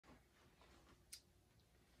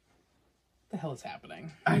the hell is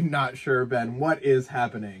happening? I'm not sure, Ben. What is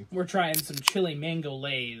happening? We're trying some Chile Mango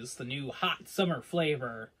Lays, the new hot summer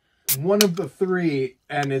flavor. One of the 3,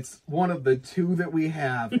 and it's one of the 2 that we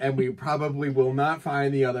have, and we probably will not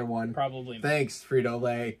find the other one. Probably not. Thanks,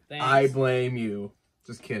 Frito-Lay. Thanks. I blame you.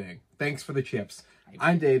 Just kidding. Thanks for the chips.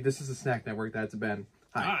 I'm Dave. This is the Snack Network. That's Ben.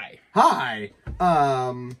 Hi. Hi.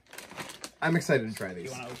 I'm excited to try these.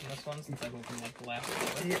 Do you want to open this one since I've opened like the last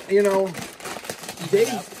one? You know,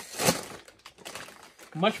 Dave...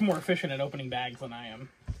 Much more efficient at opening bags than I am.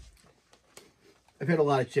 I've had a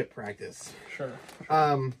lot of chip practice. Sure.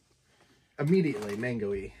 Immediately,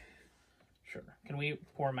 mango-y. Sure. Can we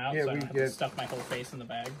pour them out yeah, so I don't have to stuff my whole face in the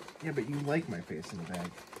bag? Yeah, but you like my face in the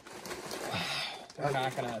bag. We're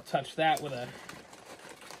not going to touch that with a...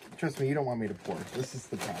 Trust me, you don't want me to pour. This is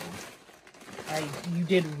the problem. You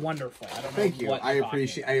did wonderfully. I don't know Thank you. what I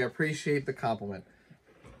appreciate the compliment.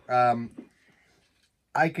 I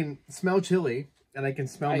can smell chili, and I can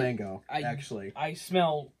smell mango, actually. I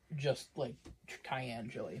smell just, like, cayenne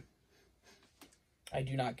chili. I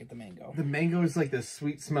do not get the mango. The mango is like the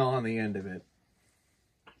sweet smell on the end of it.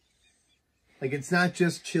 Like, it's not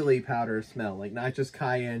just chili powder smell. Like, not just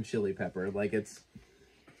cayenne chili pepper. Like,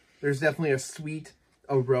 there's definitely a sweet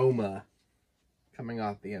aroma coming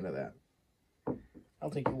off the end of that. I'll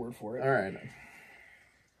take your word for it. All right.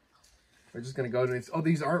 We're just going to go to these. Oh,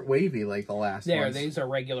 these aren't wavy like the last ones. These are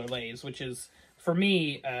regular Lays, which is, for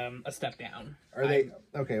me, a step down. Are they...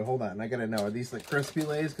 Okay, hold on. I got to know. Are these like crispy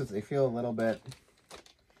Lays? Because they feel a little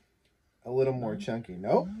more chunky.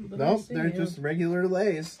 Nope. Nope. They're just regular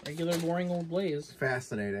Lays. Regular, boring old Lays.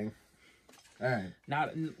 Fascinating. All right.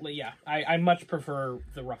 Yeah. I much prefer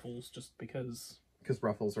the Ruffles just because... Because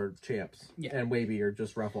Ruffles are champs. Yeah. And Wavy are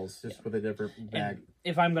just Ruffles, just with a different bag. And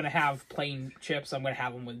if I'm going to have plain chips, I'm going to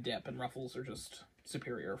have them with dip, and Ruffles are just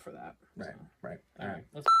superior for that. Right, so. right. All right.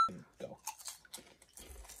 Let's go.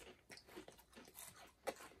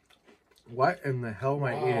 What in the hell am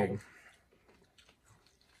I eating?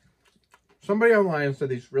 Somebody online said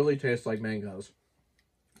these really taste like mangoes.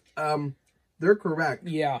 They're correct.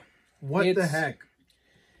 Yeah. What the heck?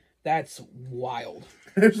 That's wild.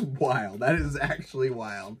 It's wild. That is actually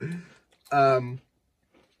wild.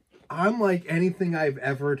 Unlike anything I've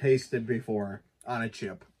ever tasted before on a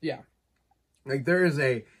chip. Yeah. Like, there is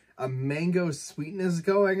a mango sweetness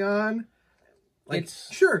going on. Like,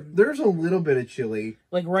 it's sure, there's a little bit of chili.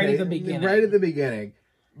 Like, right at the beginning. Right at the beginning.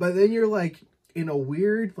 But then you're, like, in a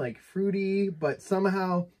weird, like, fruity, but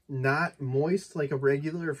somehow not moist like a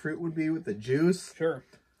regular fruit would be with the juice. Sure.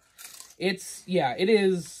 It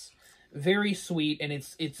is very sweet, and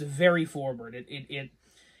it's very forward.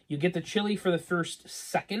 You get the chili for the first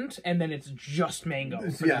second, and then it's just mango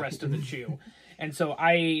for the rest of the chew. And so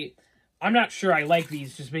I'm not sure I like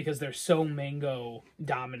these just because they're so mango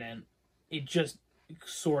dominant. It just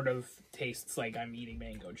sort of tastes like I'm eating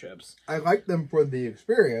mango chips. I like them for the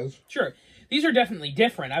experience. Sure. These are definitely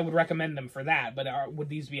different. I would recommend them for that, but would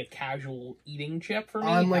these be a casual eating chip for me?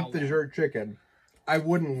 Unlike the jerk chicken, I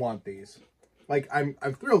wouldn't want these. Like, I'm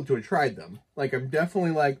thrilled to have tried them. Like, I'm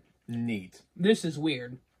definitely like, neat. This is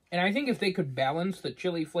weird. And I think if they could balance the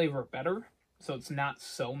chili flavor better, so it's not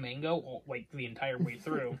so mango, like, the entire way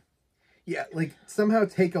through. Yeah, like, somehow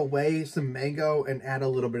take away some mango and add a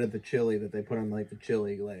little bit of the chili that they put on, like, the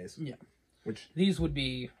chili glaze. Yeah. Which... These would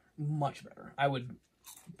be much better. I would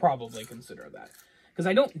probably consider that. Because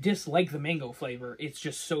I don't dislike the mango flavor. It's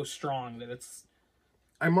just so strong that it's...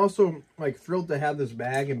 I'm also, like, thrilled to have this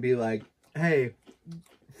bag and be like, hey,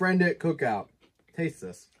 friend at Cookout, taste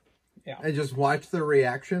this. Yeah. And just watch their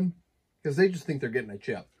reaction. Because they just think they're getting a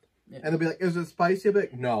chip. Yeah. And they'll be like, is it spicy? I'll be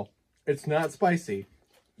like, no, it's not spicy.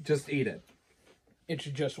 Just eat it. It's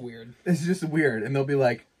just weird. It's just weird. And they'll be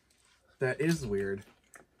like, that is weird.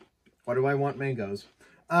 Why do I want mangoes?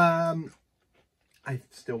 I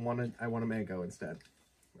still want a mango instead.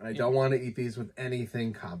 And I don't want to eat these with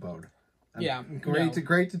anything comboed.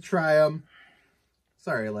 Great to try them.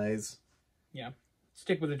 Sorry, Lays. Yeah.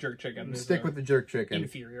 Stick with the jerk chicken. Stick with the jerk chicken.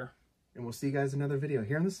 Inferior. And we'll see you guys in another video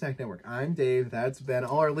here on the Snack Network. I'm Dave. That's Ben.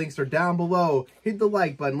 All our links are down below. Hit the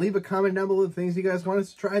like button. Leave a comment down below the things you guys want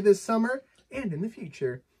us to try this summer and in the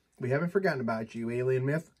future. We haven't forgotten about you, Alien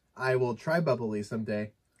Myth. I will try bubbly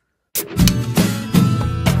someday.